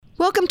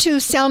Welcome to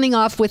Sounding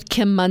Off with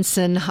Kim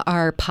Monson,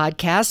 our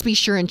podcast. Be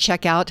sure and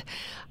check out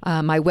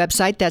my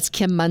website. That's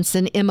Kim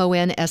Monson,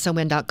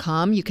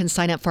 MONSON.com. You can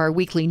sign up for our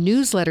weekly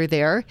newsletter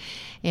there.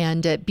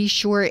 And be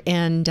sure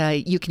and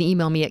you can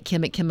email me at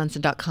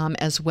kim@kimmonson.com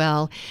as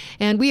well.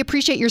 And we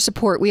appreciate your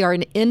support. We are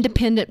an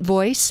independent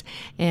voice,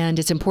 and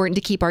it's important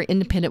to keep our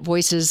independent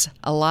voices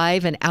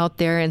alive and out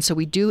there. And so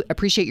we do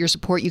appreciate your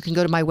support. You can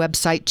go to my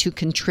website to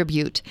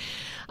contribute.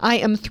 I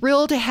am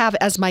thrilled to have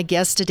as my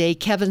guest today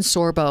Kevin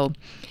Sorbo.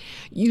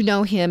 You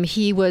know him.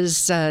 He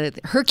was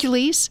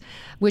Hercules,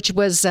 which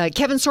was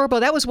Kevin Sorbo.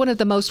 That was one of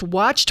the most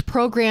watched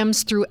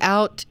programs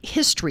throughout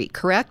history,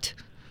 correct?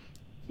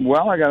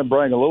 Well, I got to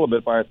brag a little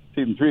bit. By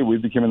season 3, we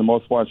became the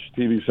most watched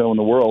TV show in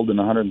the world in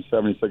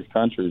 176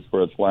 countries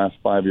for its last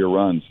 5-year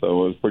run.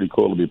 So it was pretty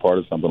cool to be part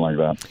of something like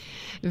that.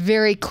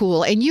 Very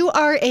cool. And you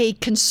are a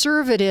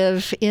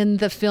conservative in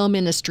the film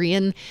industry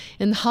in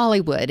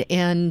Hollywood.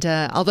 And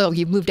although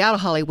you've moved out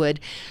of Hollywood,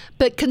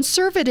 but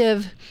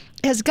conservative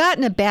has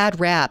gotten a bad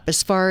rap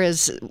as far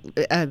as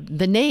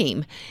the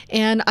name.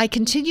 And I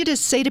continue to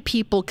say to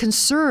people,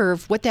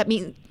 conserve, what that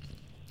means.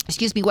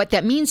 What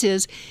that means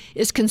is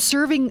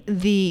conserving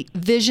the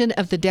vision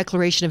of the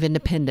Declaration of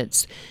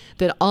Independence,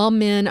 that all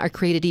men are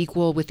created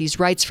equal with these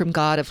rights from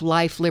God of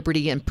life,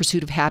 liberty, and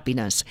pursuit of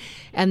happiness.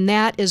 And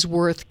that is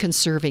worth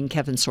conserving,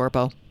 Kevin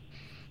Sorbo.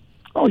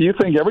 Oh, you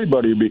think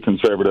everybody would be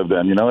conservative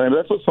then, you know? And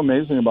that's what's so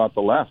amazing about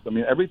the left. I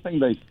mean, everything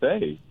they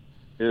say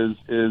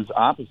is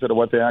opposite of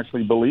what they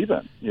actually believe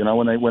in. You know,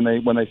 when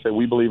they say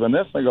we believe in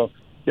this, they go,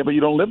 yeah, but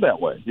you don't live that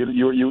way.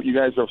 You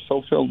guys are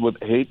so filled with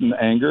hate and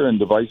anger and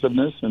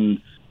divisiveness, and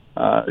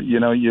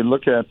you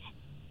look at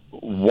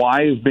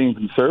why is being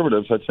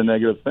conservative such a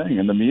negative thing,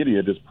 and the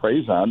media just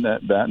preys on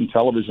that, and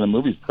television and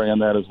movies prey on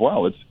that as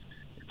well. It's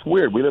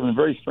weird. We live in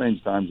very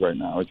strange times right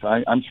now.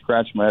 I'm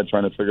scratching my head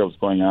trying to figure out what's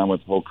going on with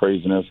the whole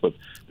craziness, with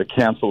the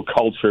cancel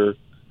culture,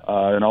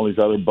 and all these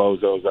other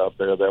bozos out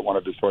there that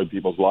want to destroy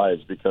people's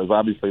lives, because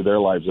obviously their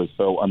lives are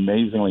so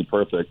amazingly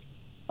perfect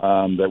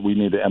that we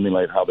need to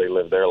emulate how they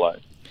live their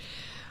life.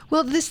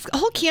 Well, this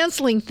whole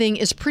canceling thing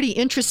is pretty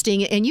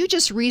interesting, and you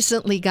just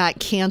recently got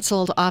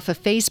canceled off of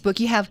Facebook.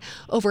 You have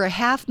over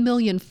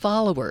 500,000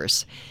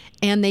 followers,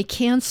 and they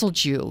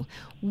canceled you.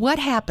 What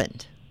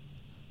happened?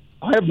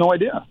 I have no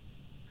idea.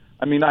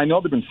 I mean, I know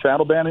they've been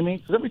shadow banning me,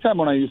 because every time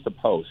when I used to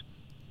post,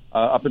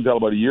 up until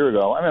about a year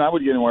ago, I mean, I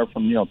would get anywhere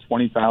from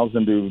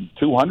 20,000 to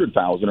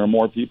 200,000 or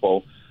more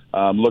people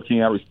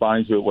looking at,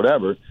 responding to it,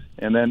 whatever.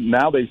 And then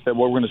now they said,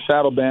 well, we're going to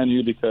shadow ban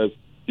you because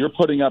you're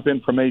putting up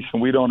information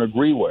we don't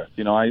agree with.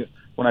 You know,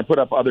 when I put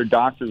up other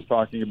doctors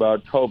talking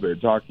about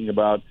COVID, talking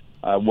about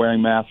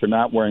wearing masks or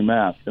not wearing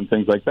masks and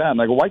things like that,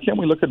 and I go, why can't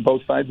we look at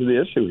both sides of the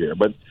issue here?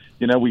 But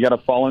we got to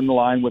fall in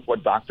line with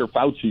what Dr.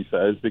 Fauci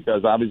says,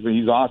 because obviously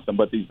he's awesome,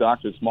 but these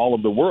doctors from all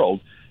over the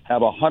world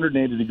have a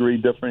 180-degree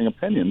differing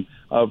opinion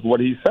of what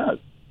he says.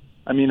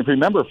 I mean, if you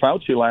remember,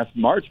 Fauci last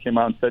March came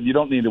out and said, you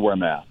don't need to wear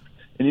masks.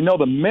 And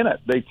the minute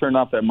they turned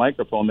off that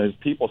microphone, there's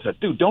people said,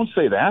 dude, don't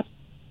say that.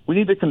 We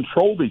need to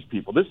control these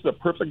people. This is a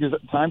perfect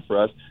time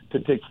for us to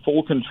take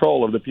full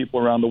control of the people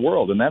around the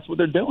world, and that's what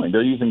they're doing.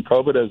 They're using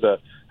COVID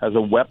as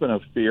a weapon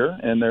of fear,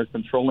 and they're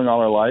controlling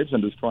all our lives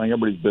and destroying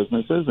everybody's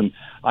businesses. And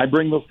I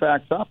bring those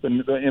facts up,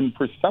 and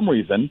for some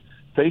reason,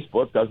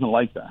 Facebook doesn't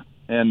like that.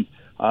 And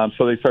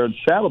so they started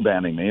shadow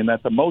banning me, and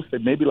at the most, they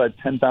maybe let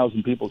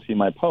 10,000 people see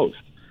my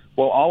post.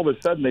 Well, all of a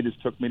sudden, they just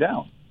took me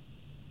down.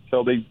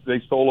 So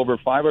they stole over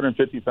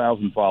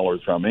 550,000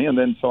 followers from me, and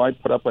then so I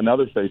put up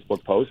another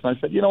Facebook post, and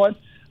I said, you know what?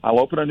 I'll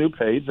open a new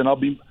page, and I'll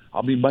be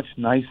much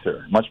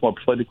nicer, much more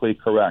politically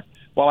correct.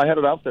 Well, I had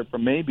it out there for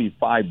maybe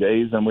 5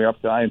 days, and we're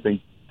up to, I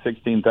think,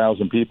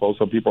 16,000 people,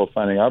 so people are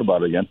finding out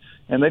about it again.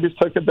 And they just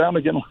took it down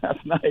again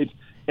last night,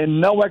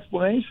 and no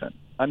explanation.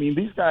 I mean,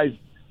 these guys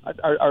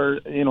are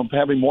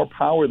having more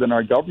power than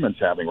our government's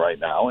having right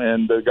now,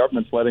 and the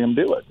government's letting them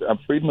do it.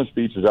 Freedom of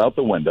speech is out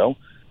the window.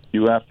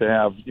 You have to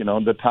have,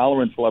 the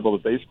tolerance level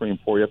that they scream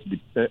for. You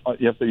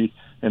have to be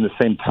in the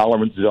same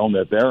tolerance zone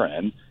that they're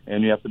in,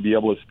 and you have to be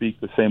able to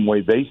speak the same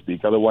way they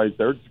speak. Otherwise,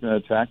 they're just going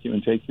to attack you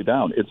and take you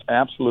down. It's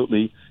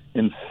absolutely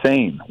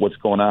insane what's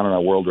going on in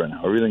our world right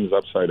now. Everything is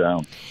upside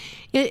down.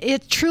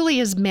 It truly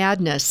is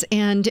madness.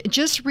 And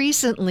just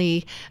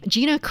recently,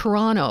 Gina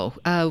Carano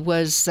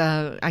was,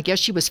 I guess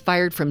she was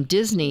fired from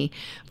Disney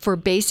for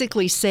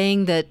basically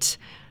saying that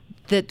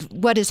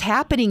what is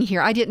happening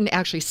here, I didn't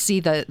actually see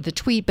the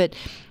tweet, but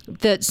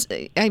that's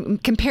I'm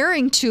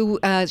comparing to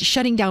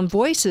shutting down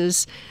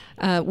voices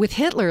with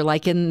Hitler,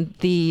 like in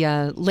the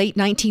late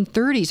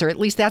 1930s, or at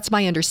least that's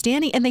my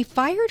understanding, and they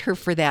fired her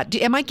for that.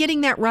 Am I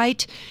getting that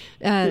right,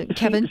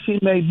 Kevin? She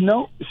made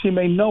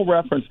no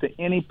reference to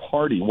any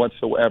party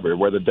whatsoever,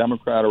 whether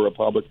Democrat or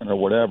Republican or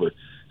whatever.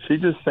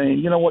 She's just saying,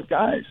 you know what,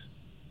 guys,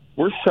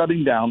 we're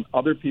shutting down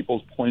other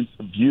people's points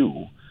of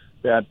view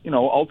that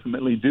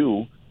ultimately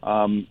do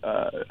come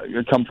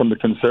from the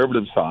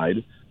conservative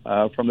side,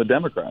 from the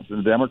Democrats. And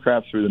the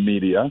Democrats through the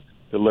media,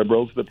 the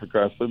liberals, the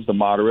progressives, the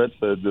moderates,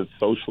 the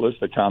socialists,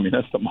 the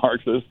communists, the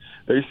Marxists,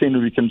 they seem to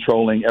be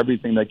controlling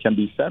everything that can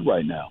be said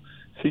right now.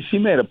 See, she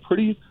made a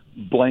pretty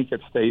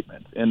blanket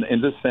statement and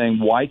just saying,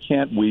 why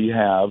can't we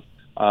have,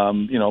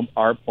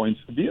 our points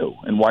of view?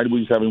 And why do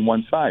we just have on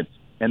one side?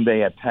 And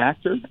they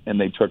attacked her, and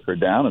they took her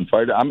down and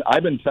fired her.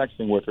 I've been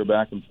texting with her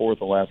back and forth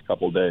the last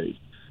couple of days.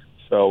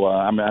 So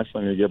I'm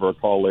actually going to give her a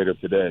call later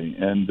today.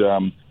 And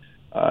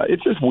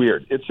it's just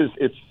weird. It's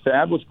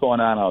sad what's going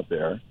on out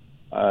there.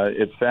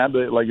 It's sad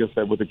that, like I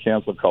said, with the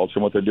cancel culture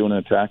and what they're doing,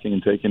 attacking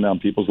and taking down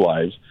people's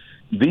lives.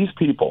 These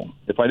people,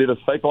 if I did a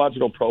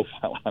psychological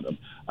profile on them,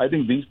 I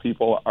think these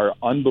people are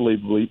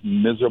unbelievably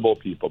miserable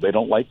people. They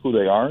don't like who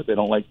they are. They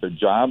don't like their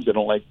jobs. They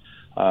don't like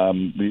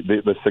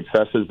the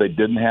successes they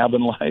didn't have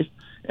in life.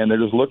 And they're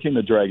just looking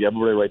to drag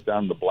everybody right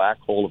down the black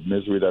hole of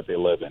misery that they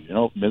live in.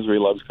 Misery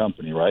loves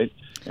company, right?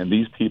 And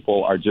these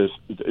people are just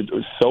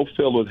so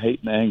filled with hate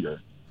and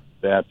anger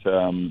that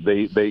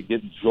they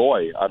get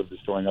joy out of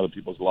destroying other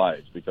people's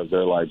lives because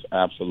their lives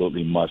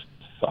absolutely must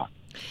suck.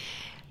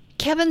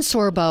 Kevin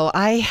Sorbo,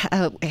 I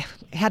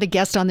had a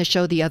guest on the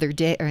show the other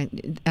day,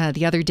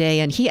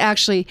 and he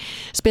actually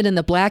has been in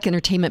the black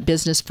entertainment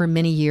business for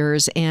many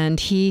years, and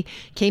he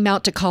came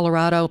out to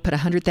Colorado, put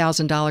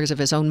 $100,000 of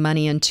his own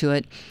money into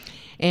it,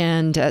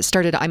 and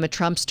started I'm a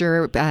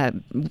Trumpster,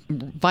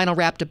 vinyl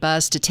wrapped a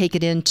bus to take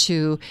it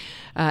into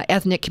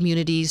ethnic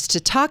communities to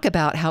talk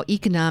about how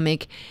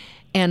economic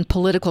and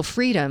political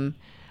freedom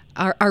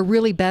are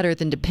really better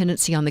than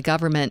dependency on the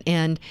government.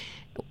 And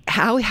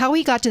how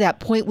he got to that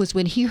point was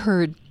when he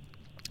heard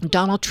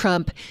Donald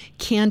Trump,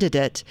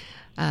 candidate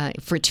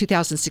for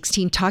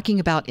 2016, talking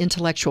about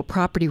intellectual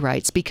property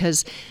rights,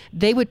 because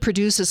they would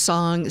produce a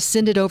song,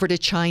 send it over to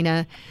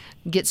China,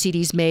 get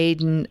CDs made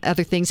and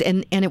other things,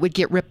 and it would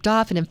get ripped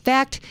off. And in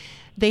fact,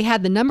 they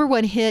had the number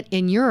one hit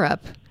in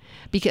Europe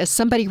because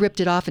somebody ripped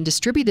it off and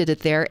distributed it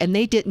there, and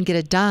they didn't get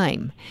a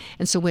dime.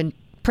 And so when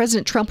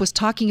President Trump was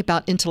talking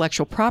about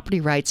intellectual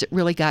property rights, it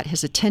really got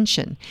his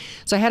attention.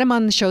 So I had him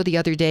on the show the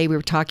other day. We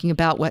were talking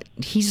about what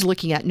he's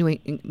looking at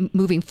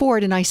moving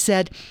forward. And I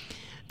said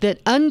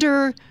that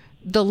under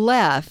the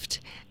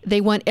left,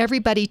 they want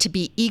everybody to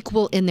be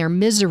equal in their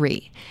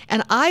misery.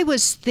 And I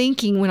was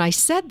thinking when I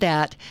said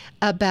that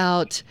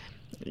about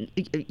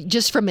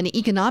just from an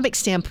economic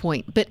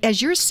standpoint. But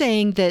as you're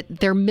saying that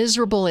they're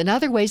miserable in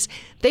other ways,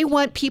 they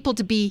want people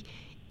to be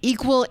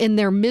equal in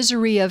their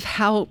misery of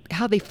how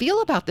they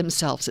feel about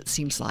themselves, it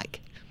seems like.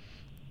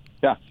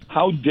 Yeah.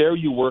 How dare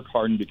you work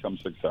hard and become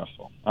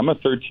successful? I'm a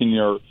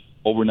 13-year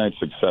overnight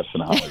success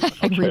in Hollywood.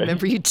 Okay? I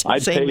remember you saying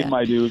that. I paid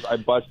my dues. I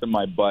busted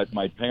my butt.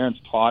 My parents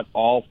taught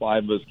all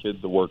 5 of us kids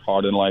to work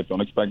hard in life.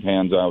 Don't expect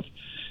handouts.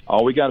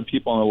 All we got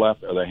people on the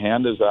left are their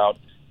hand is out,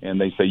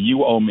 and they say,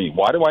 you owe me.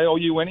 Why do I owe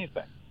you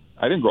anything?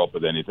 I didn't grow up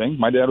with anything.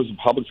 My dad was a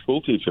public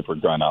school teacher, for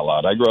crying out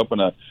loud. I grew up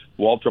in a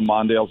Walter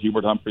Mondale,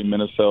 Hubert Humphrey,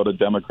 Minnesota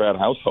Democrat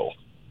household.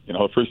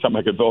 The first time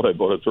I could vote, I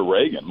voted for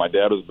Reagan. My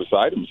dad was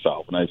beside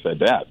himself, and I said,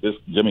 Dad, this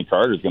Jimmy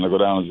Carter is going to go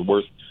down as the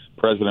worst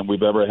president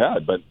we've ever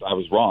had. But I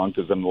was wrong,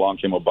 because then along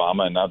came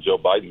Obama, and now Joe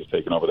Biden's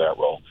taken over that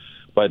role.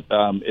 But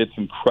it's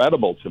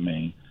incredible to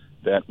me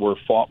that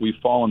we've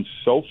fallen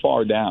so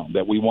far down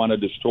that we want to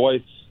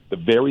destroy the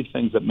very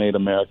things that made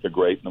America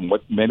great. And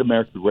what made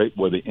America great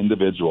were the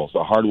individuals,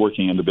 the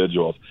hardworking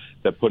individuals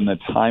that put in the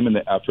time and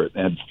the effort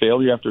and had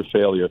failure after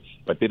failure,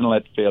 but they didn't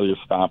let failure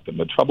stop them.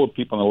 The trouble with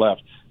people on the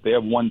left, they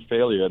have one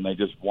failure and they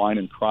just whine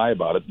and cry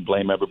about it and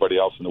blame everybody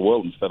else in the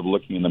world instead of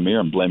looking in the mirror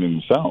and blaming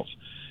themselves.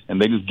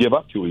 And they just give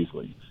up too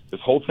easily.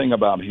 This whole thing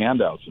about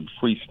handouts and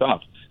free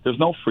stuff, there's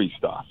no free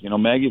stuff.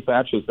 Maggie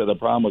Thatcher said the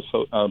problem with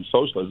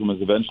socialism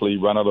is eventually you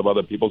run out of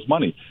other people's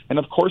money. And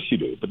of course you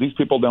do. But these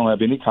people don't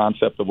have any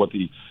concept of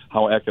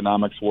how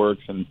economics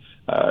works and,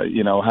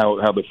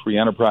 how the free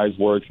enterprise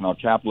works and how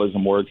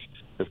capitalism works.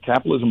 Is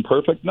capitalism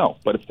perfect? No.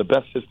 But it's the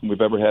best system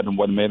we've ever had and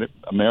what made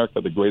America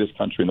the greatest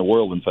country in the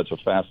world in such a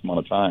fast amount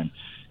of time.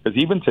 Because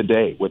even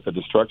today, with the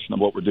destruction of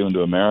what we're doing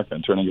to America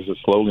and turning us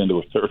slowly into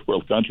a third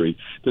world country,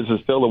 this is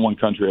still the one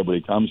country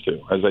everybody comes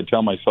to. As I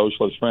tell my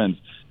socialist friends,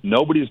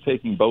 nobody's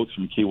taking boats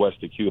from Key West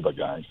to Cuba,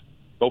 guys.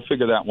 Go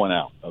figure that one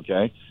out,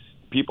 okay?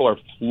 People are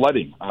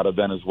flooding out of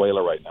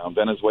Venezuela right now.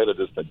 Venezuela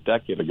just a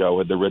decade ago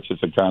had the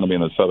richest economy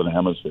in the Southern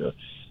Hemisphere.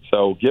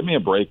 So give me a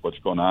break what's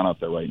going on out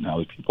there right now.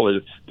 These people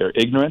they're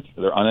ignorant,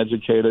 they're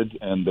uneducated,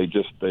 and they're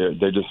just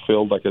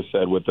filled, like I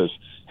said, with this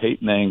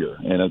hate and anger.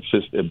 And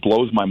it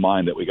blows my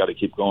mind that we got to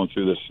keep going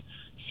through this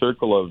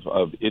circle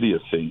of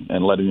idiocy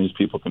and letting these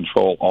people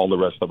control all the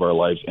rest of our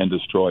lives and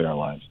destroy our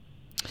lives.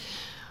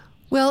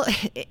 Well,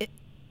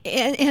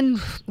 and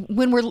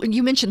when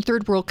you mentioned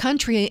third world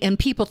country, and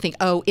people think,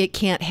 oh, it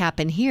can't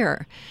happen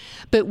here.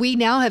 But we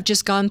now have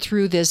just gone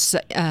through this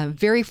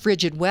very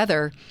frigid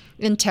weather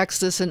in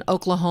Texas and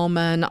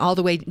Oklahoma and all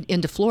the way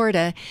into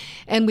Florida.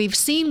 And we've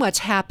seen what's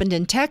happened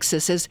in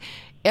Texas is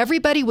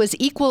everybody was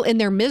equal in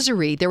their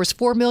misery. There was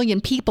 4 million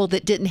people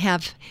that didn't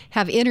have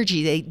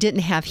energy. They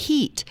didn't have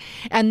heat.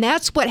 And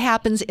that's what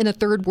happens in a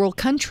third world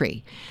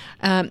country.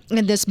 And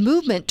this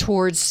movement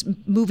towards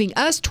moving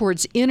us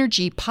towards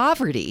energy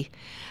poverty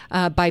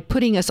by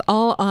putting us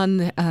all on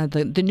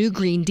the new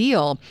Green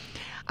Deal.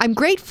 I'm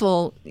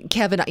grateful,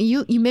 Kevin,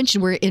 you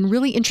mentioned we're in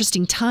really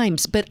interesting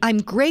times, but I'm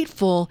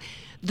grateful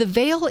the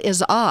veil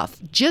is off.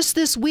 Just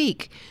this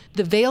week,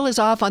 the veil is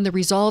off on the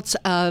results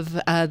of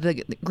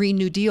the Green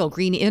New Deal,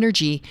 green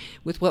energy,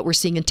 with what we're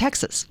seeing in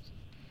Texas.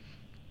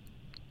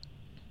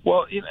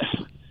 Well,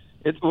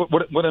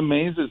 what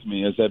amazes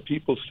me is that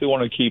people still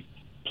want to keep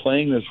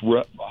playing this,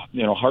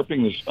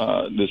 harping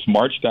this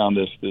march down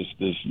this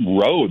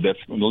road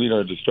that's going to lead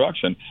our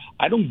destruction.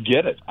 I don't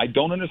get it. I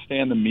don't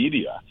understand the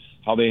media,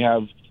 how they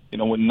have,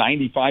 when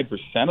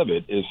 95% of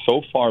it is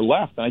so far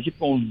left. And I keep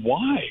going,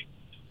 why?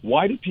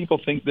 Why do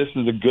people think this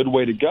is a good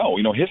way to go?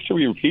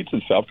 History repeats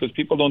itself because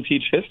people don't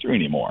teach history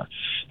anymore.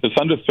 This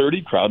under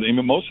 30 crowd,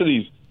 most of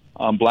these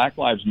Black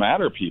Lives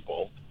Matter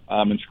people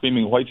and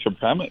screaming white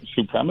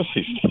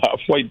supremacy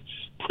stuff, white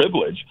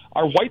privilege,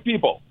 are white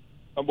people.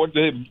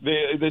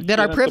 That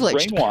are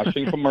privileged.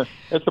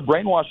 It's the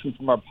brainwashing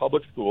from our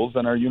public schools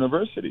and our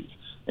universities,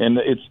 and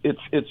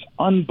it's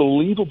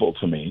unbelievable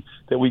to me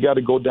that we got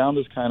to go down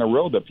this kind of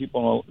road that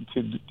people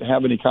don't to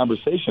have any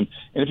conversation.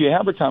 And if you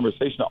have a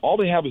conversation, all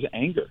they have is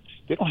anger.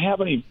 They don't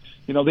have any.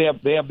 They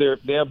have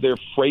their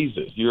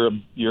phrases. You're a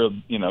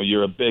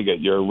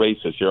bigot. You're a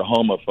racist. You're a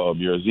homophobe.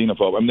 You're a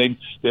xenophobe. I mean,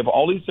 they have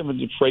all these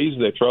different phrases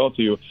they throw out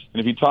to you. And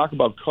if you talk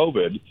about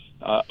COVID,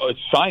 it's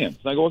science.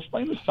 And I go,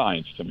 explain the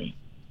science to me.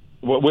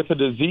 With a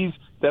disease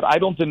that I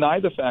don't deny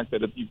the fact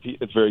that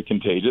it's very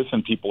contagious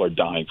and people are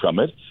dying from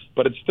it,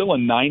 but it's still a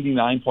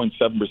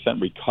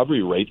 99.7%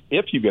 recovery rate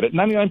if you get it,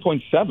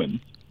 99.7.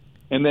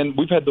 And then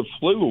we've had the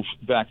flu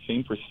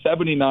vaccine for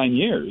 79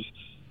 years.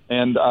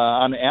 And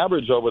on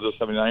average over the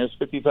 79 years,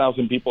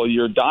 50,000 people a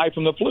year die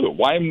from the flu.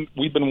 Why haven't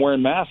we been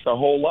wearing masks our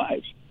whole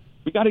lives?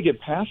 We got to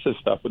get past this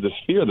stuff with this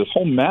fear. This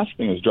whole mask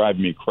thing is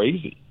driving me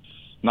crazy.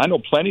 And I know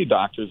plenty of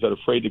doctors that are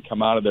afraid to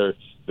come out of their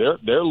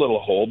little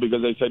hole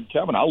because they said,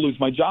 Kevin, I'll lose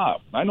my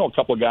job. I know a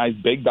couple of guys,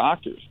 big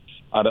doctors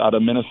out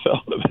of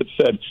Minnesota that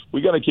said,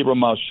 we got to keep our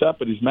mouth shut,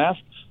 but these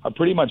masks are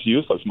pretty much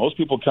useless. Most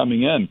people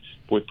coming in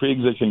with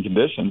pre-existing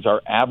conditions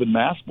are avid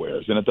mask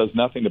wearers, and it does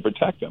nothing to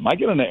protect them. I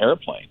get on an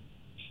airplane,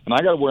 and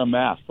I got to wear a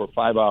mask for a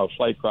 5-hour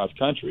flight cross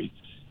country,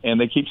 and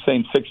they keep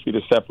saying 6 feet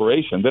of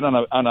separation. Then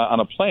on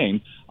a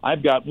plane,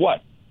 I've got,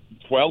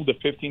 12 to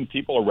 15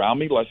 people around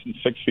me less than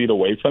 6 feet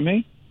away from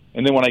me?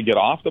 And then when I get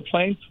off the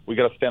plane, we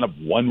got to stand up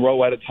one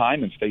row at a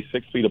time and stay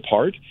 6 feet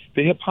apart.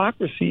 The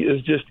hypocrisy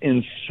is just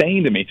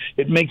insane to me.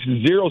 It makes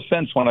zero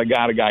sense when I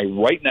got a guy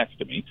right next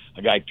to me,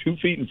 a guy 2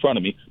 feet in front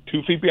of me,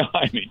 2 feet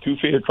behind me, 2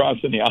 feet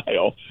across in the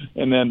aisle.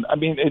 And then,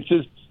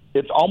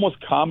 it's almost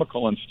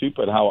comical and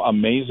stupid how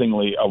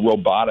amazingly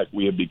robotic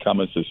we have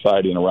become as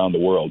society and around the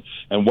world.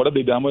 And what have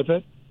they done with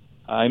it?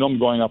 I know I'm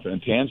going off on a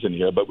tangent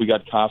here, but we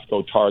got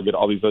Costco, Target,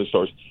 all these other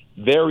stores.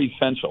 They're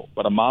essential,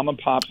 but a mom and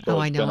pop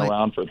store has been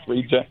around for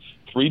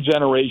three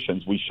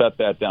generations. We shut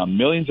that down.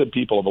 Millions of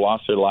people have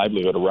lost their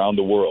livelihood around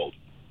the world.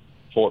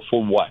 For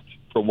what?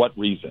 For what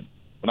reason?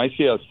 When I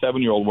see a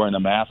 7-year-old wearing a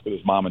mask with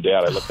his mom and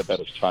dad, I look at that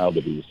as child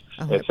abuse.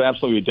 It's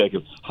absolutely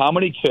ridiculous. How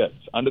many kids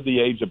under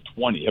the age of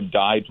 20 have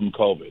died from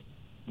COVID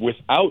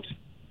without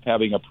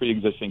having a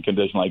pre-existing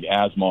condition like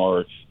asthma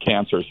or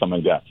cancer or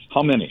something like that?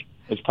 How many?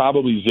 It's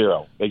probably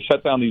zero. They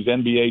shut down these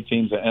NBA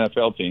teams and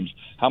NFL teams.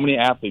 How many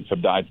athletes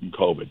have died from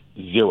COVID?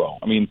 Zero.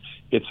 I mean,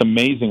 it's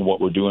amazing what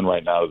we're doing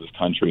right now to this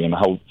country and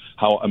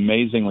how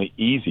amazingly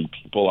easy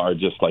people are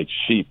just like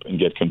sheep and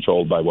get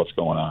controlled by what's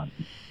going on.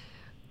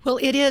 Well,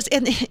 it is,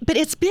 but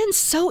it's been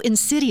so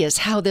insidious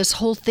how this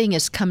whole thing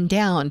has come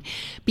down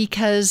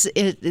because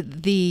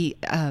the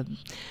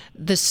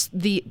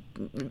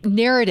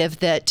narrative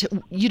that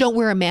you don't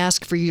wear a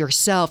mask for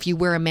yourself, you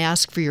wear a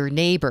mask for your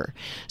neighbor.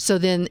 So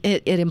then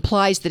it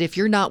implies that if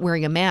you're not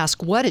wearing a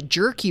mask, what a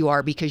jerk you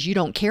are because you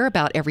don't care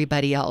about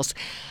everybody else.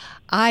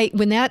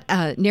 When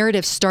that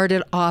narrative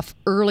started off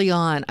early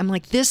on, I'm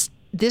like, this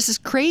is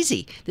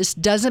crazy. This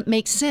doesn't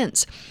make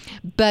sense.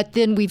 But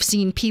then we've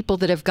seen people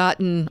that have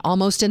gotten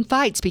almost in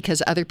fights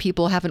because other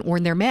people haven't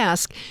worn their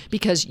mask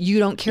because you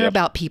don't care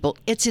about people.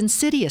 It's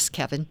insidious,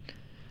 Kevin.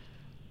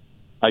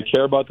 I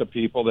care about the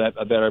people that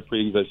are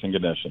pre-existing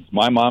conditions.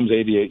 My mom's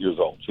 88 years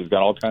old. She's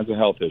got all kinds of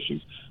health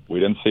issues.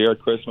 We didn't see her at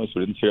Christmas.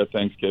 We didn't see her at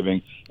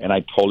Thanksgiving. And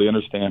I totally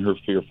understand her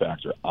fear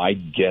factor. I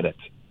get it.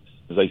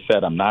 As I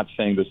said, I'm not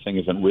saying this thing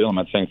isn't real. I'm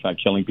not saying it's not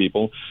killing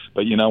people.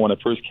 But, when it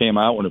first came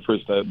out,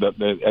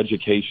 the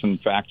education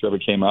factor of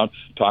it came out,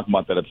 talking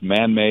about that it's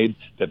man-made,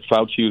 that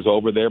Fauci was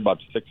over there about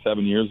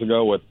 6-7 years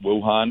ago with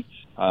Wuhan.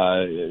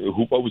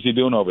 What was he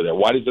doing over there?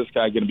 Why is this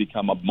guy going to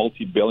become a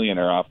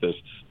multi-billionaire off this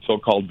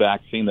so-called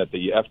vaccine that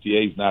the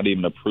FDA is not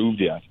even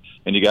approved yet?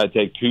 And you got to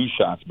take 2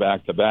 shots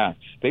back to back.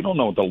 They don't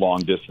know what the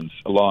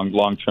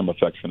long-term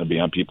effect's going to be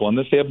on people. And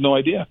they have no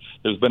idea.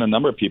 There's been a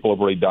number of people who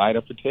have already died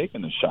after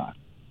taking the shot.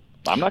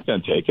 I'm not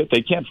going to take it.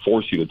 They can't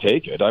force you to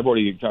take it. I've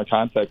already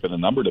contacted a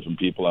number of different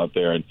people out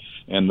there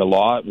in the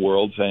law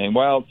world saying,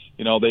 well,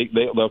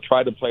 they'll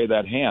try to play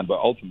that hand, but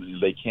ultimately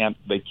they can't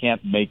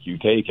make you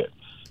take it.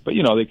 But,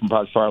 they can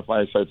probably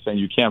start saying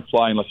you can't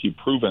fly unless you've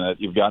proven it.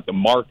 You've got the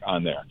mark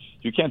on there.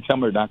 You can't tell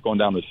me they're not going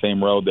down the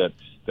same road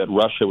that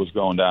Russia was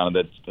going down, and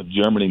that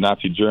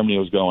Nazi Germany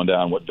was going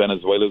down, what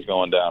Venezuela was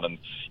going down. And,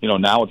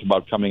 now it's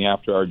about coming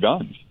after our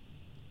guns.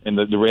 And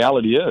the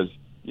reality is,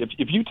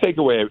 if you take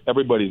away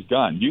everybody's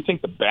gun, do you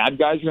think the bad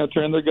guys are going to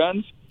turn their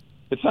guns?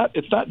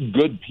 It's not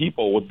good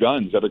people with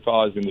guns that are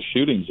causing the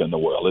shootings in the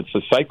world. It's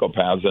the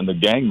psychopaths and the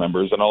gang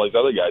members and all these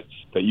other guys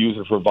that use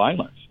it for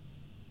violence.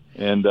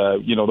 And,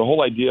 the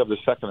whole idea of the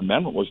Second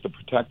Amendment was to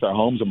protect our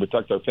homes and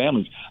protect our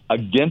families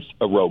against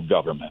a rogue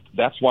government.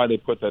 That's why they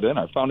put that in.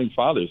 Our founding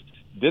fathers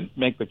didn't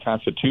make the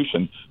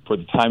Constitution for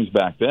the times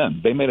back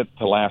then. They made it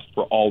to last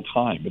for all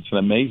time. It's an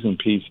amazing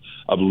piece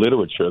of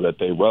literature that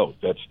they wrote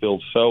that's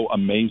still so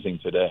amazing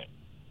today.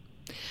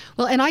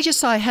 Well, and I just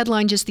saw a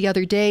headline just the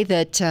other day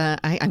that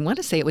I want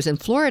to say it was in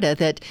Florida,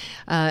 that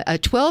a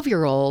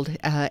 12-year-old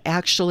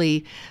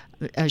actually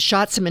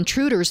shot some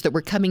intruders that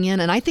were coming in,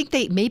 and I think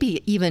they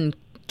maybe even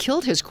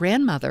killed his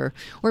grandmother,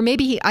 or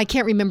maybe I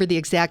can't remember the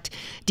exact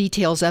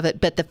details of it,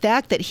 but the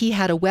fact that he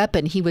had a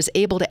weapon, he was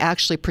able to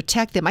actually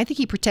protect them. I think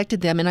he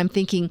protected them, and I'm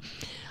thinking,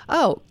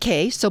 oh,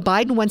 okay, so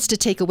Biden wants to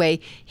take away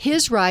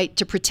his right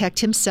to protect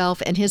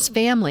himself and his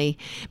family,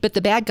 but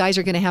the bad guys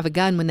are going to have a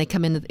gun when they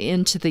come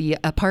into the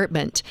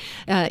apartment.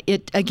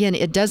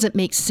 It doesn't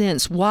make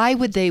sense. Why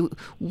do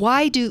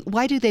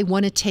they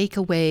want to take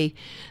away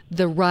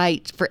the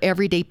right for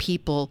everyday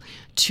people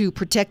to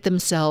protect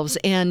themselves?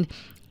 And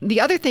the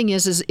other thing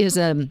is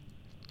a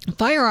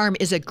firearm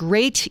is a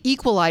great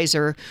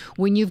equalizer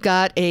when you've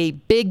got a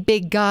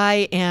big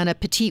guy and a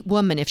petite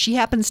woman. If she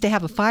happens to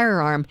have a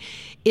firearm,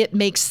 it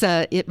makes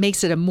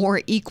it a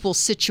more equal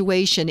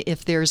situation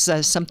if there's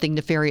something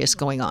nefarious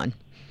going on.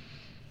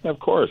 Of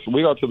course.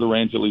 We go to the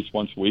range at least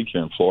once a week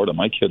here in Florida.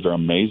 My kids are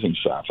amazing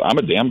shots. I'm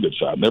a damn good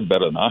shot, and they're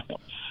better than I am.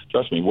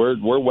 Trust me,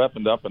 we're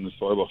weaponed up in the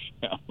Sorbo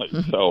family.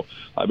 Mm-hmm. So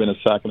I've been a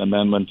Second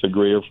Amendment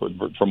agreeer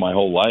for my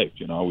whole life.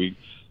 We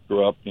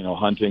grew up,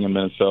 hunting in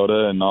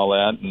Minnesota and all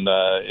that, and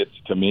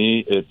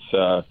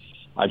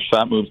I've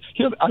shot moves.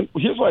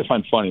 Here's what I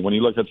find funny. When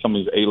you look at some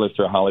of these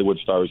A-lister Hollywood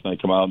stars and they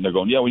come out and they're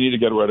going, yeah, we need to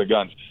get rid of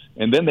guns.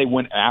 And then they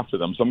went after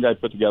them. Some guy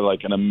put together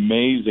like an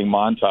amazing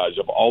montage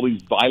of all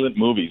these violent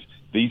movies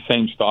these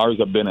same stars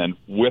have been in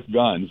with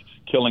guns,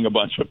 killing a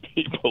bunch of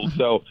people.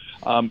 So,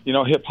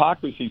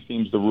 hypocrisy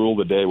seems to rule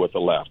the day with the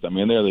left. I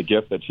mean, they're the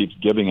gift that keeps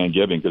giving and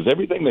giving, because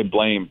everything they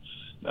blame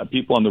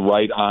people on the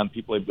right on,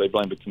 people they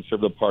blame the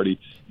Conservative Party,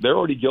 they're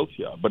already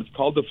guilty of. But it's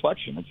called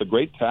deflection. It's a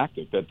great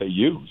tactic that they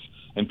use,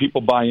 and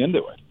people buy into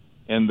it.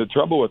 And the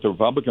trouble with the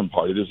Republican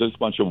Party, there's this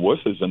bunch of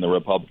wusses in the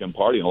Republican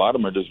Party, and a lot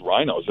of them are just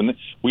rhinos. And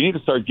we need to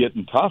start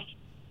getting tough,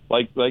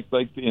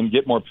 and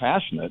get more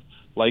passionate,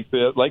 like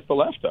the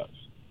left does.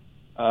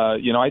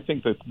 I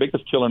think the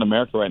biggest killer in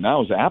America right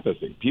now is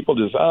apathy. People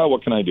just,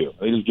 what can I do?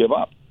 They just give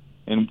up.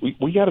 And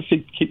we got to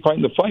keep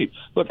fighting the fight.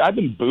 Look, I've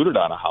been booted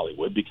out of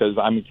Hollywood because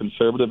I'm a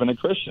conservative and a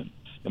Christian.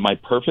 Am I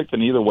perfect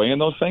in either way in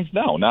those things?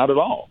 No, not at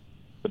all.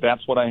 But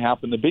that's what I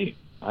happen to be.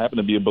 I happen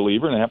to be a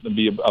believer, and I happen to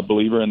be a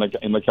believer in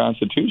the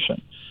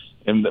Constitution.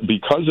 And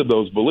because of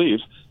those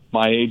beliefs,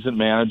 my agent,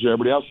 manager,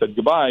 everybody else said,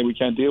 goodbye, we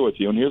can't deal with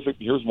you. And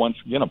here's once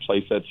again a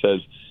place that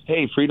says,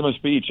 hey, freedom of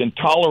speech and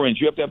tolerance,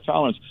 you have to have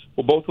tolerance.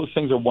 Well, both those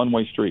things are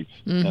one-way streets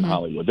in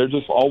Hollywood. They're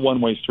just all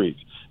one-way streets.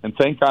 And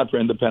thank God for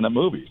independent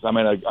movies. I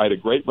mean, I had a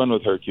great run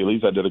with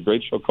Hercules. I did a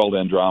great show called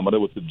Andromeda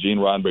with the Gene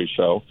Roddenberry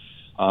show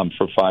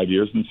for 5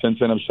 years. And since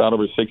then, I've shot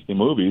over 60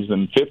 movies,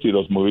 and 50 of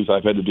those movies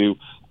I've had to do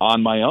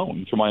on my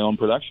own, through my own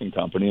production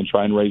company, and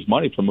try and raise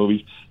money for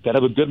movies that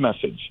have a good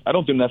message. I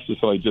don't do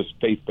necessarily just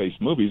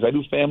faith-based movies. I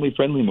do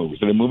family-friendly movies.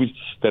 I do movies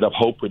that have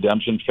hope,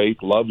 redemption, faith,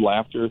 love,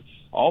 laughter,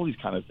 all these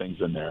kind of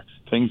things in there,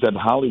 things that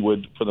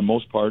Hollywood, for the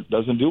most part,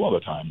 doesn't do all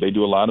the time. They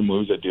do a lot of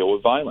movies that deal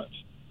with violence.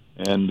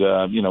 And,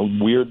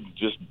 weird,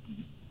 just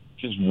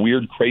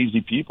weird,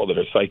 crazy people that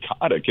are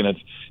psychotic. And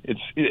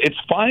it's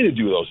fine to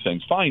do those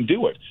things. Fine,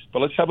 do it. But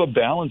let's have a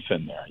balance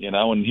in there,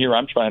 And here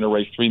I'm trying to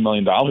raise $3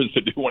 million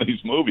to do one of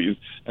these movies,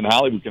 and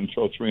Hollywood can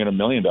throw $300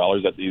 million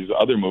at these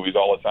other movies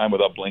all the time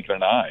without blinking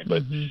an eye.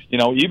 But,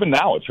 even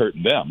now it's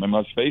hurting them. And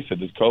let's face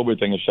it, this COVID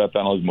thing has shut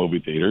down all these movie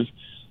theaters.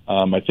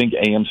 I think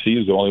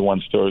AMC is the only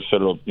one sort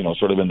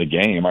of in the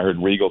game. I heard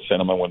Regal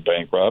Cinema went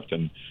bankrupt,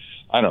 and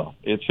I don't know.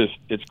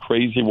 It's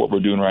crazy what we're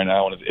doing right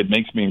now, and it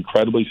makes me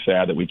incredibly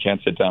sad that we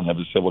can't sit down and have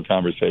a civil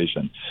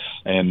conversation.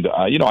 And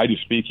I do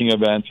speaking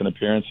events and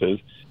appearances,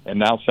 and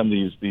now some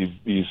of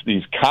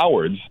these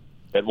cowards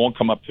that won't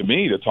come up to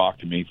me to talk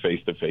to me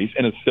face to face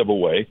in a civil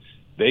way,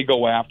 they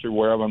go after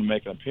wherever I'm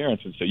making an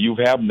appearance and say, "You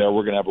have them there,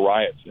 we're going to have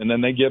riots," and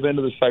then they give in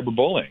to the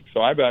cyberbullying.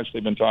 So I've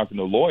actually been talking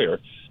to a lawyer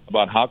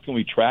about how can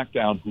we track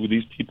down who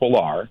these people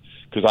are,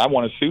 because I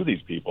want to sue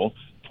these people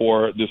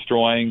for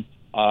destroying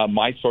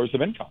my source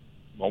of income.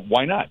 Well,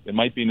 why not? It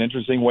might be an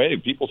interesting way.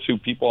 People sue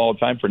people all the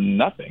time for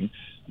nothing.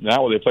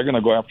 Now, if they're going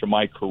to go after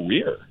my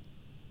career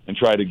and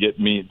try to get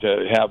me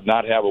to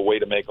not have a way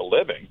to make a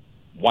living,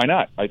 why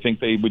not? I think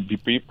they would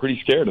be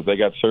pretty scared if they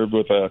got served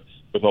with a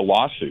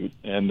lawsuit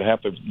and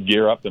have to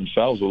gear up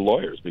themselves with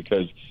lawyers,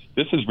 because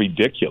this is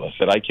ridiculous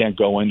that I can't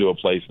go into a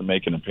place and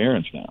make an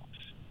appearance now.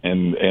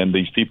 And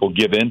these people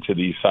give in to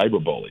these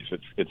cyberbullies.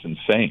 It's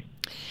insane.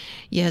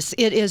 Yes,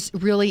 it is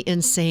really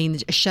insane,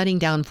 shutting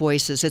down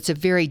voices. It's a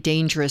very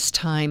dangerous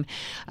time.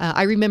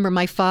 I remember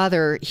my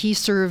father, he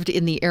served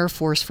in the Air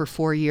Force for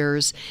 4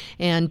 years.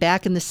 And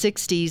back in the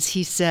 60s,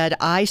 he said,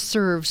 I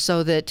served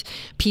so that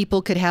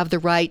people could have the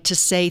right to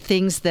say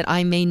things that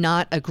I may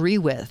not agree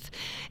with.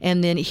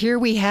 And then here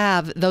we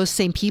have those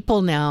same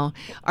people now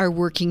are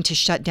working to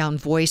shut down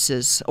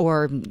voices,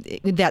 or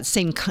that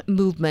same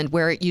movement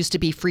where it used to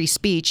be free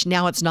speech.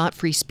 Now it's not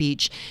free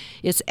speech.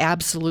 It's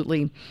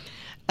absolutely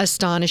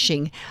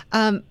astonishing.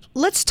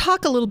 Let's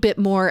talk a little bit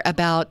more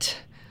about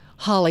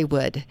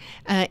Hollywood.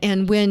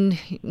 And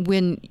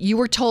when you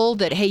were told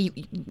that, hey,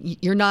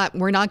 we're not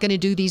going to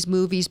do these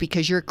movies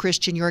because you're a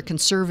Christian, you're a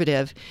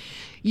conservative,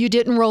 you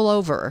didn't roll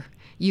over.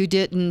 You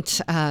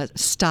didn't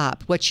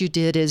stop. What you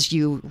did is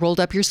you rolled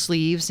up your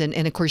sleeves, and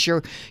of course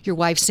your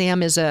wife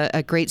Sam is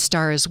a great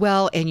star as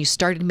well, and you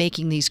started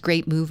making these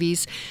great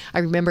movies. I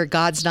remember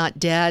God's Not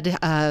Dead,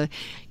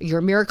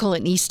 Your Miracle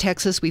in East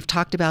Texas, we've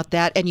talked about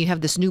that, and you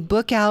have this new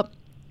book out.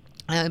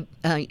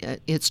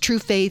 It's True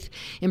Faith,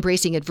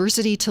 Embracing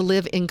Adversity to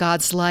Live in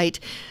God's Light.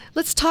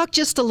 Let's talk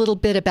just a little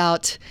bit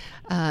about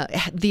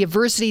the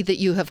adversity that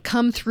you have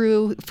come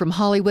through from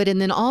Hollywood. And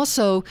then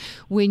also,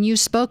 when you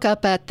spoke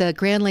up at the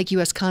Grand Lake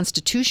U.S.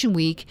 Constitution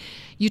Week,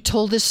 you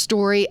told this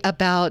story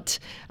about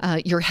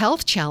your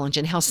health challenge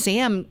and how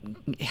Sam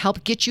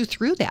helped get you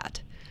through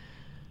that.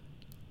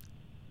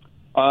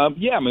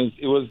 Yeah, I mean,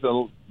 it was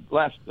the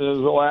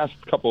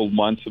last couple of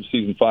months of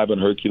season 5 on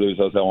Hercules.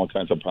 I was having all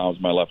kinds of problems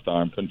with my left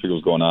arm. Couldn't figure what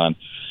was going on.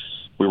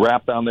 We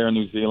wrapped down there in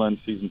New Zealand,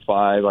 season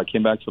 5. I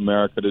came back to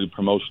America to do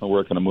promotional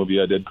work on a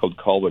movie I did called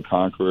Call the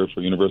Conqueror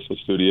for Universal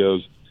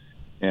Studios.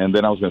 And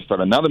then I was going to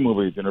start another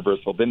movie with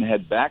Universal, then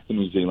head back to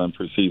New Zealand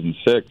for season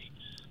 6.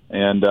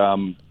 And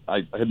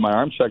I had my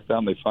arm checked out,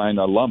 and they find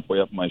a lump way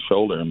up my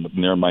shoulder and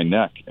near my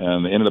neck.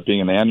 And it ended up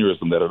being an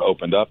aneurysm that had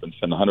opened up and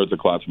sent hundreds of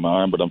clots in my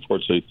arm. But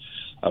unfortunately,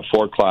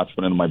 4 clots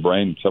went into my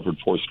brain and suffered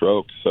 4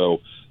 strokes.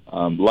 So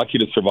lucky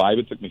to survive.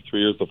 It took me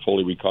 3 years to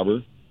fully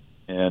recover.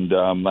 And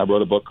I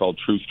wrote a book called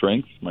True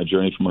Strength, My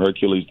Journey from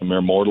Hercules to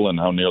Mere Mortal and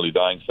How Nearly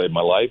Dying Saved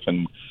My Life.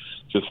 And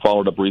just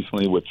followed up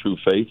recently with True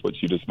Faith,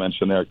 which you just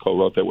mentioned there. I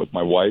co-wrote that with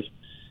my wife.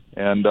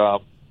 And,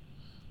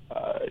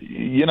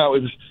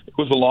 it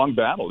was a long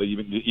battle to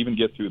even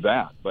get through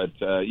that. But,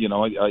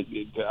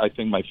 I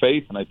think my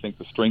faith and I think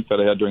the strength that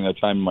I had during that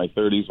time in my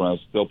 30s when I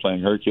was still playing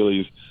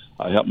Hercules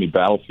helped me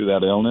battle through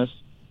that illness.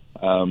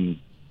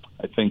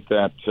 I think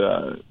that,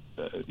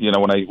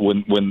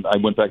 when I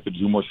went back to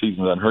do more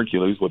seasons on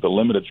Hercules with a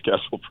limited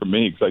schedule for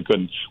me because I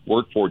couldn't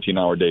work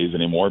 14-hour days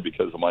anymore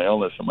because of my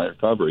illness and my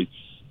recovery.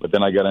 But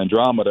then I got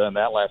Andromeda, and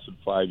that lasted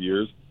 5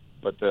 years.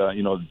 But,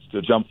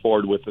 to jump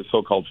forward with the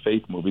so-called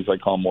faith movies, I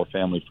call them more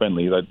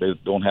family-friendly. They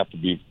don't have to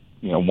be,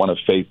 one of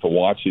faith to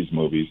watch these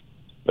movies.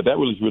 But that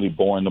was really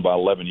born about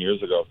 11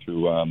 years ago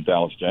through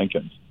Dallas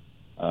Jenkins,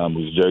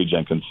 who's Jerry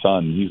Jenkins'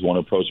 son. He's the one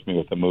who approached me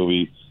with a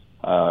movie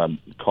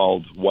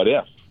called What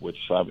If, which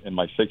in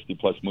my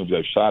 60-plus movies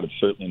I've shot, it's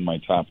certainly in my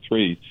top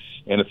 3.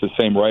 And it's the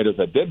same writers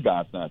that did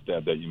God's Not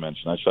Dead that you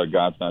mentioned. I shot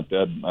God's Not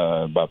Dead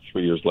about 2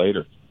 years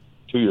later.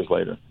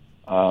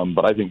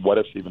 But I think What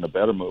If's even a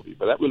better movie.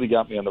 But that really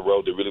got me on the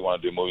road to really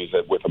want to do movies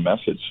with a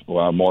message,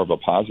 more of a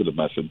positive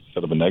message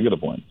instead of a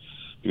negative one.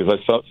 Because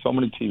I saw so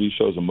many TV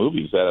shows and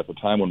movies that at the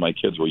time when my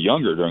kids were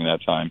younger during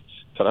that time,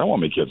 said, I don't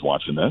want my kids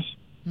watching this.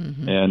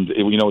 Mm-hmm. And,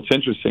 it's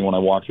interesting when I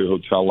walk through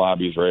hotel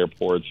lobbies or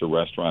airports or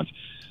restaurants,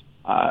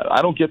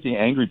 I don't get the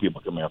angry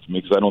people coming up to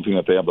me because I don't think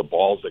that they have the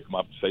balls to come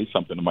up and say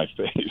something to my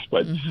face.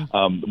 But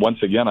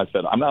once again, I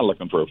said, I'm not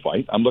looking for a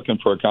fight. I'm looking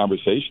for a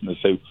conversation to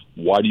say,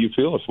 why do you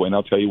feel this way? And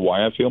I'll tell you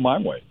why I feel my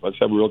way. Let's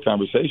have a real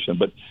conversation.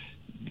 But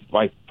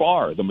by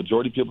far, the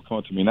majority of people come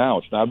up to me now,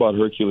 it's not about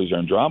Hercules or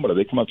Andromeda.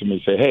 They come up to me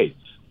and say, hey,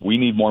 we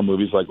need more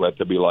movies like Let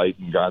There Be Light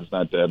and God's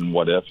Not Dead and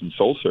What If and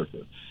Soul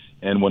Surfer.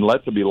 And when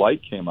Let There Be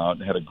Light came out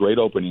and had a great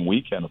opening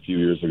weekend a few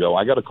years ago,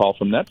 I got a call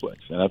from Netflix.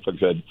 And Netflix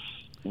said,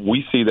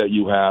 we see that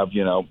you have,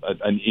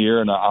 an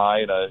ear and an eye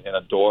and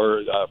a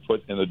door,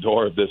 foot in the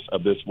door of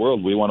this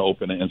world. We want to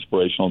open an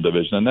inspirational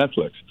division in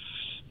Netflix.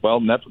 Well,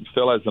 Netflix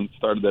still hasn't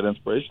started that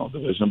inspirational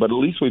division, but at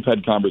least we've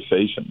had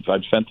conversations.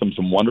 I've sent them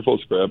some wonderful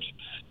scripts.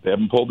 They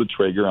haven't pulled the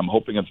trigger. I'm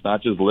hoping it's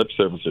not just lip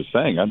service they're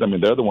saying. I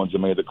mean, they're the ones that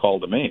made the call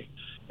to me.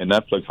 And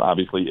Netflix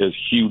obviously is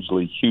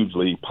hugely,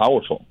 hugely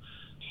powerful.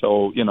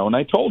 So, and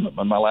I told them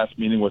on my last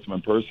meeting with them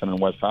in person in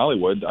West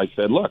Hollywood, I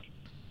said, look,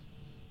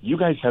 you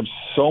guys have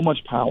so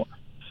much power.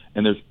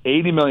 And there's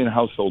 80 million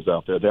households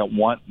out there that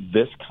want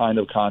this kind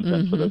of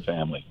content for their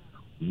family.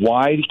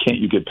 Why can't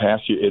you get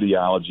past your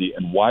ideology,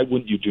 and why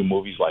wouldn't you do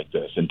movies like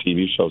this and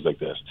TV shows like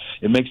this?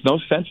 It makes no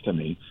sense to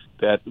me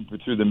that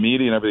through the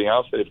media and everything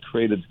else, they've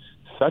created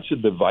such a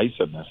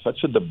divisiveness,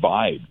 such a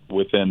divide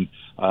within,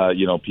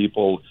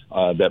 people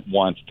that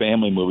want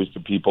family movies to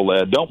people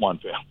that don't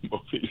want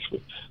family movies.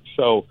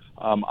 So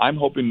I'm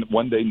hoping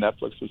one day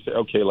Netflix will say,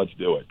 okay, let's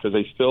do it.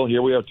 Because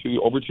here we are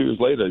over 2 years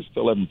later, they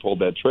still haven't pulled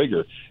that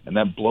trigger. And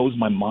that blows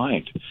my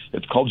mind.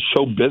 It's called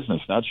show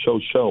business, not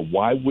show.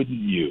 Why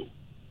wouldn't you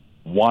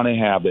want to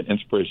have that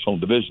inspirational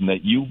division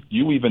that you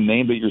even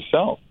named it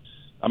yourself.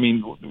 I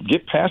mean,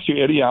 get past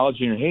your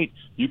ideology and your hate.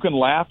 You can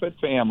laugh at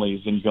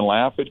families and you can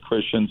laugh at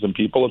Christians and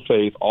people of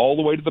faith all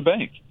the way to the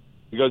bank,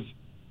 because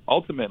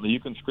ultimately you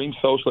can scream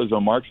socialism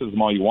or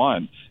Marxism all you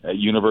want at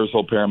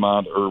Universal,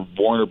 Paramount, or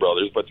Warner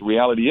Brothers, but the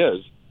reality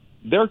is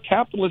they're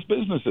capitalist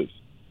businesses.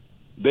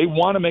 They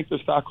want to make their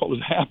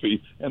stockholders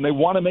happy, and they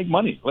want to make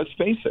money. Let's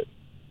face it.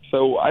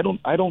 So I don't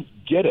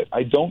get it.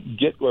 I don't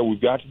get where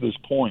we've got to this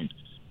point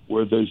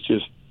where there's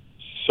just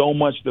so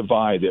much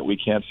divide that we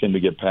can't seem to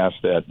get past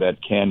that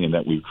canyon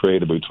that we've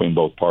created between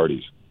both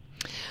parties.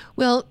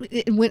 Well,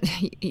 when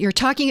you're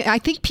talking, I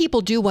think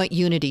people do want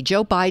unity.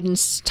 Joe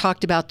Biden's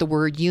talked about the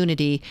word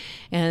unity,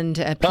 and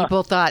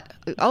people thought,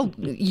 oh,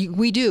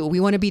 we do. We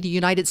want to be the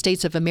United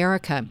States of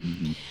America.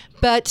 Mm-hmm.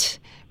 But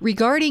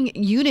regarding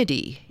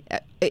unity,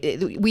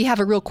 we have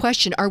a real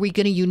question. Are we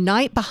going to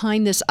unite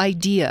behind this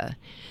idea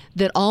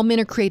that all men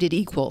are created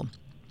equal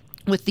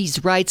with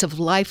these rights of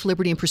life,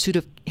 liberty, and pursuit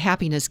of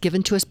happiness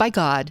given to us by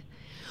God?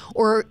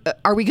 Or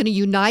are we going to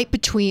unite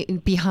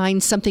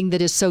behind something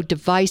that is so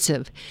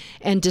divisive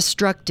and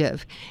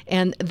destructive?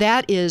 And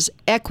that is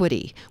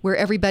equity, where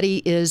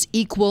everybody is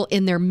equal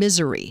in their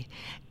misery.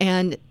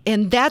 And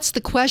that's the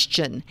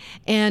question.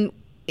 And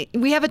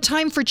we have a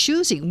time for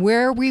choosing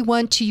where we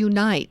want to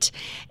unite.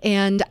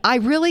 And I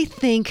really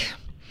think,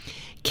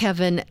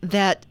 Kevin,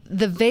 that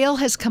the veil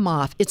has come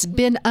off. It's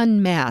been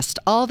unmasked.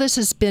 All this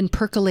has been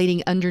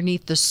percolating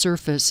underneath the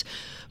surface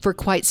for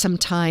quite some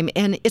time.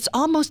 And it's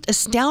almost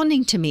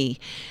astounding to me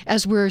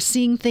as we're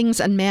seeing things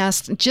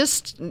unmasked.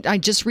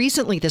 Just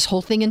recently, this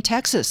whole thing in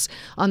Texas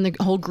on the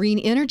whole green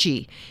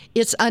energy,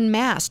 it's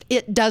unmasked.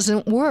 It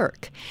doesn't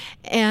work.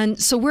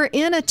 And so we're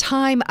in a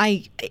time,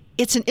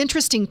 it's an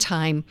interesting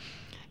time.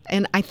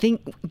 And I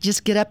think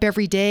just get up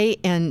every day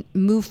and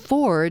move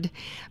forward,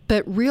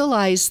 but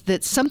realize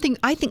that something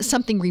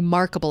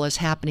remarkable is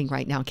happening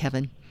right now,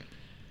 Kevin.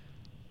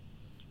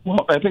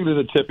 Well, I think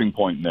there's a tipping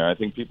point in there. I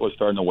think people are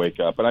starting to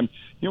wake up. And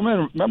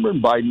remember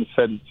Biden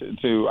said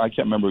to I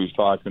can't remember who he was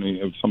talking.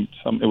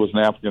 It was an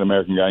African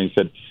American guy. He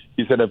said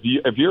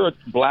if you're a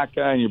black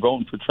guy and you're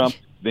voting for Trump,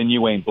 then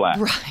you ain't black.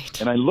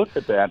 Right. And I looked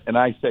at that and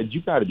I said,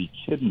 you got to be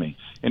kidding me.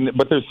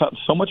 But there's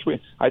so much.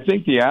 I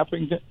think the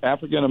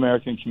African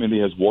American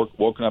community has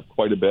woken up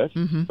quite a bit,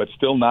 mm-hmm. but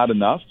still not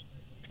enough.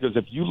 Because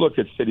if you look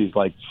at cities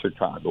like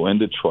Chicago and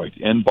Detroit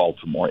and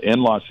Baltimore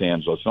and Los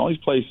Angeles and all these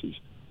places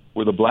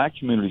where the black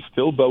community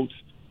still votes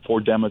for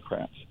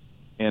Democrats,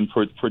 and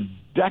for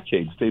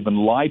decades they've been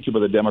lied to by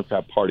the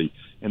Democrat Party,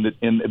 and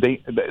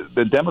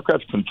the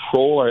Democrats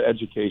control our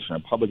education, our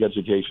public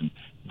education.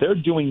 They're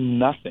doing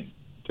nothing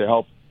to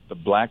help the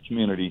black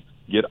community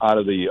get out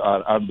of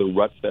the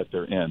ruts that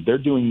they're in. They're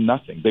doing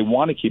nothing. They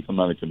want to keep them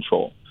under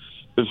control.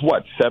 There's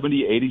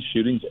 70, 80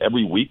 shootings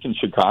every week in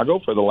Chicago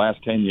for the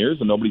last 10 years,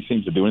 and nobody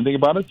seems to do anything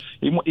about it.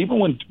 Even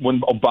when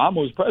Obama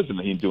was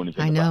president, he didn't do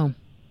anything. I know. About it.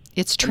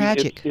 It's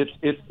tragic.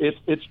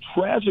 It's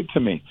tragic to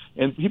me,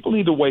 and people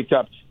need to wake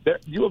up.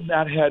 You have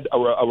not had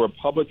a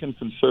Republican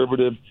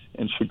conservative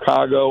in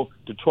Chicago.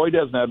 Detroit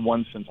hasn't had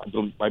one since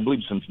I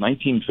believe since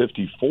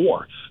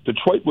 1954.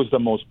 Detroit was the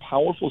most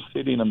powerful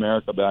city in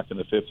America back in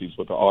the 50s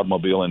with the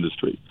automobile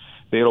industry.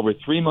 They had over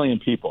 3 million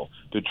people.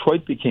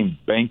 Detroit became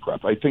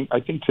bankrupt. I think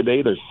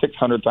today there's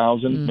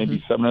 600,000, mm-hmm.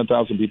 maybe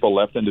 700,000 people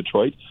left in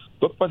Detroit.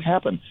 Look what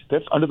happened.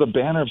 That's under the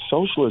banner of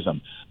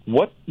socialism.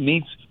 What do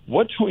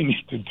we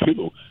need to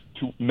do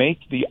to make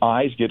the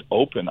eyes get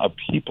open of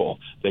people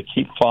that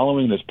keep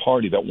following this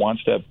party that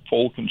wants to have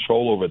full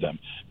control over them?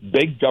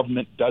 Big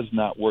government does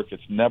not work.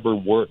 It's never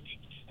worked.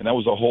 And that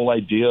was the whole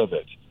idea of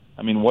it.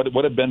 I mean, what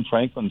did Ben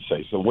Franklin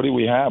say? So what do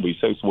we have? He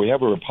says, we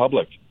have a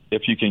republic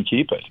if you can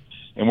keep it.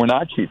 And we're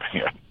not keeping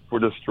it. We're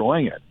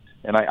destroying it.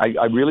 And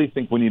I really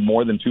think we need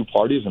more than two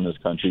parties in this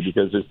country,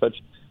 because there's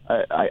such,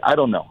 I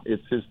don't know.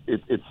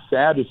 It's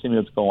sad to see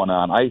what's going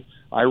on.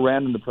 I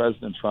ran into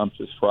President Trump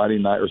just Friday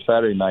night or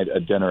Saturday night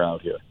at dinner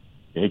out here.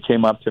 He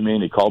came up to me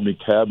and he called me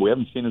Kev. We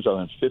haven't seen each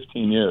other in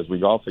 15 years. We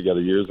golfed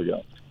together years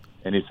ago.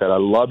 And he said, I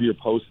love your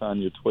posts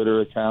on your Twitter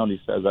account. He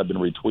says, I've been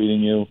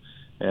retweeting you.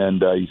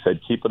 And he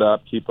said, keep it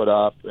up,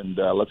 and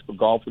let's go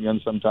golf again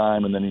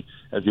sometime. And then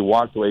as he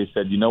walked away, he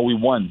said, we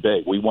won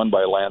big. We won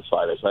by a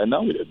landslide. I said,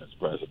 no, we didn't, Mr.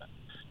 President.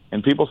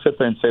 And people sit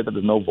there and say that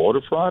there's no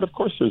voter fraud. Of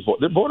course there's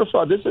voter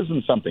fraud. This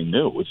isn't something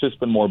new. It's just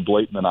been more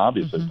blatant and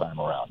obvious mm-hmm. this time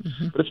around.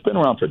 Mm-hmm. But it's been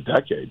around for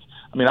decades.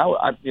 I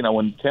mean,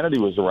 when Kennedy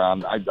was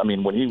around,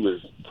 when he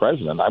was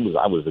president, I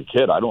was a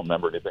kid. I don't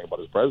remember anything about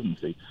his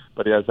presidency.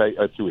 But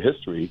through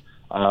history,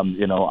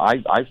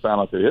 I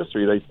found out through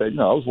history, they said,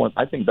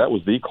 I think that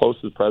was the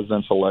closest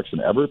presidential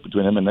election ever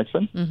between him and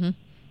Nixon. Mm-hmm.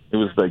 It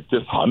was like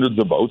just hundreds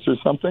of votes or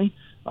something.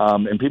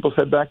 And people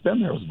said back then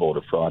there was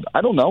voter fraud.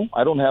 I don't know.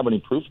 I don't have any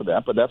proof of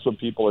that, but that's what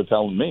people are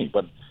telling me.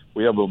 But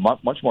we have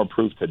much more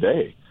proof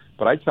today.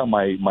 But I tell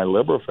my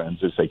liberal friends,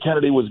 they say,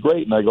 Kennedy was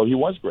great. And I go, he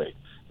was great.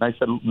 And I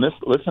said,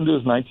 listen to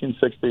his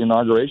 1960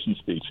 inauguration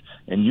speech,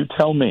 and you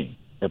tell me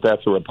if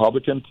that's a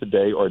Republican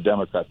today or a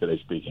Democrat today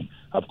speaking.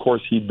 Of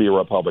course, he'd be a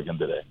Republican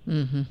today.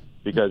 Mm-hmm.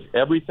 because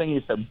everything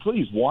he said,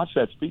 please watch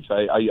that speech.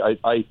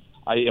 I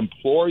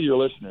implore your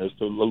listeners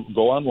to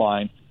go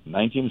online,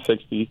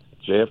 1960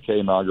 JFK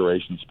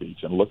inauguration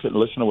speech, and listen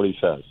to what he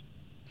says.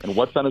 And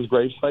what's on his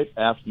gravesite?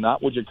 Ask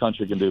not what your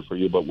country can do for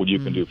you, but what you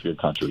can do for your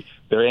country.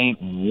 There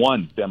ain't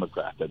one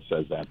Democrat that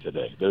says that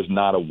today. There's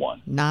not a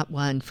one. Not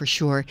one, for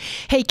sure.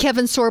 Hey,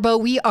 Kevin Sorbo,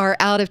 we are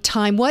out of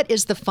time. What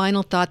is the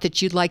final thought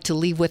that you'd like to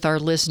leave with our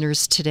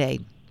listeners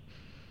today?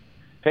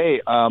 Hey,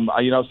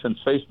 since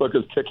Facebook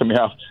is kicking me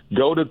out,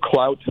 go to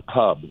Clout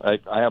Hub. I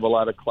have a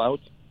lot of clout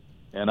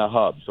and a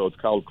hub. So it's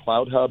called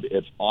Clout Hub.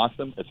 It's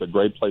awesome. It's a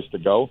great place to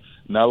go.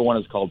 Another one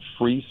is called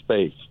Free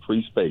Space.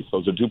 Free Space.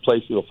 Those are two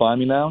places you'll find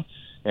me now.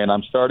 And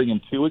I'm starting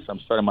in 2 weeks. I'm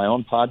starting my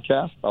own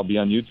podcast. I'll be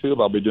on YouTube.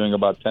 I'll be doing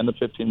about 10 to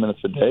 15 minutes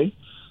a day.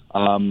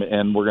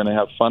 And we're going to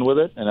have fun with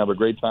it and have a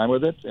great time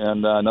with it.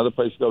 And another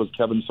place to go is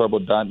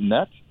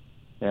kevinsorbo.net.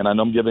 And I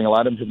know I'm giving a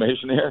lot of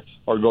information here.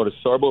 Or go to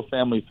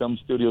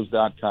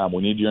SorboFamilyFilmStudios.com.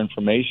 We need your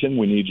information.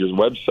 We need your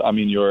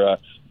your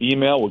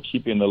email. We'll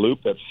keep you in the loop.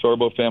 That's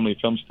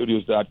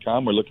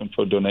SorboFamilyFilmStudios.com. We're looking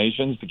for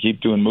donations to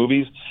keep doing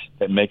movies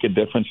that make a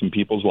difference in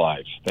people's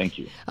lives. Thank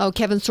you. Oh,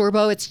 Kevin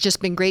Sorbo, it's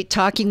just been great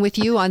talking with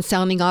you on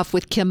Sounding Off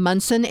with Kim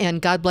Monson. And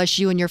God bless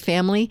you and your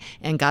family.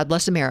 And God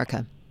bless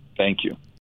America. Thank you.